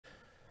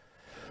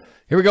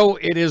Here we go.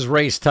 It is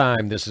race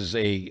time. This is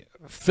a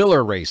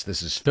filler race.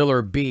 This is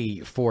filler B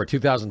for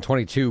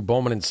 2022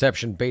 Bowman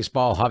Inception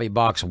Baseball Hobby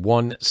Box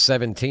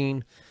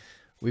 117.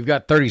 We've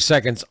got 30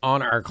 seconds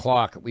on our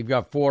clock. We've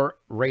got 4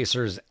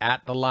 racers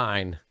at the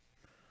line.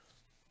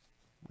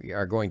 We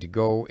are going to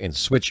go and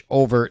switch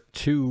over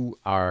to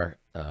our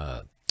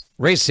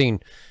race scene,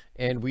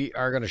 and we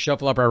are going to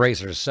shuffle up our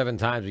racers 7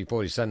 times before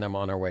we send them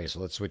on our way. So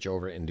let's switch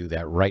over and do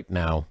that right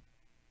now.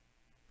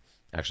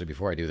 Actually,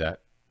 before I do that,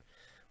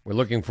 we're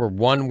looking for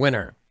one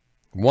winner.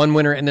 One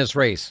winner in this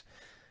race.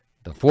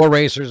 The 4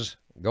 racers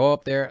go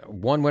up there.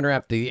 One winner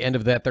at the end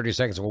of that 30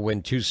 seconds will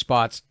win 2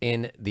 spots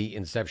in the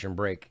Inception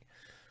break.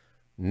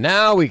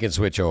 Now we can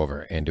switch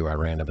over and do our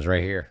randoms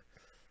right here.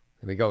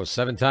 Here we go.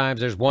 7 times.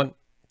 There's 1,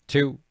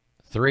 2,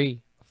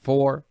 3,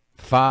 4,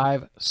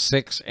 5,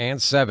 6,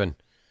 and 7.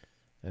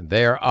 And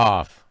they're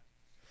off.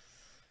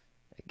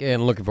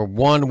 Again, looking for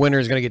one winner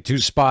is going to get 2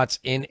 spots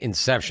in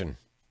Inception.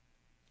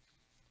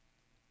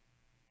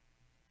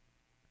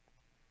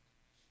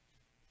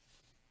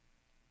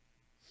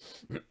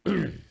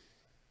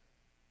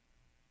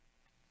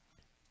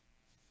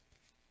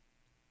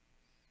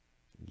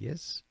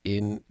 Yes,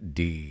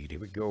 indeed. Here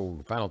we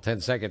go. Final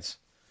 10 seconds.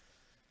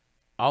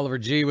 Oliver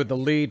G with the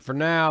lead for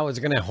now. Is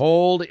it going to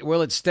hold?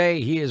 Will it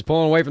stay? He is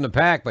pulling away from the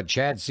pack, but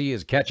Chad C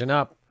is catching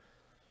up.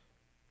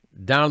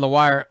 Down the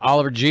wire,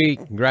 Oliver G,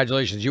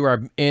 congratulations. You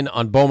are in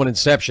on Bowman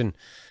Inception.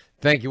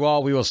 Thank you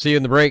all. We will see you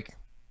in the break.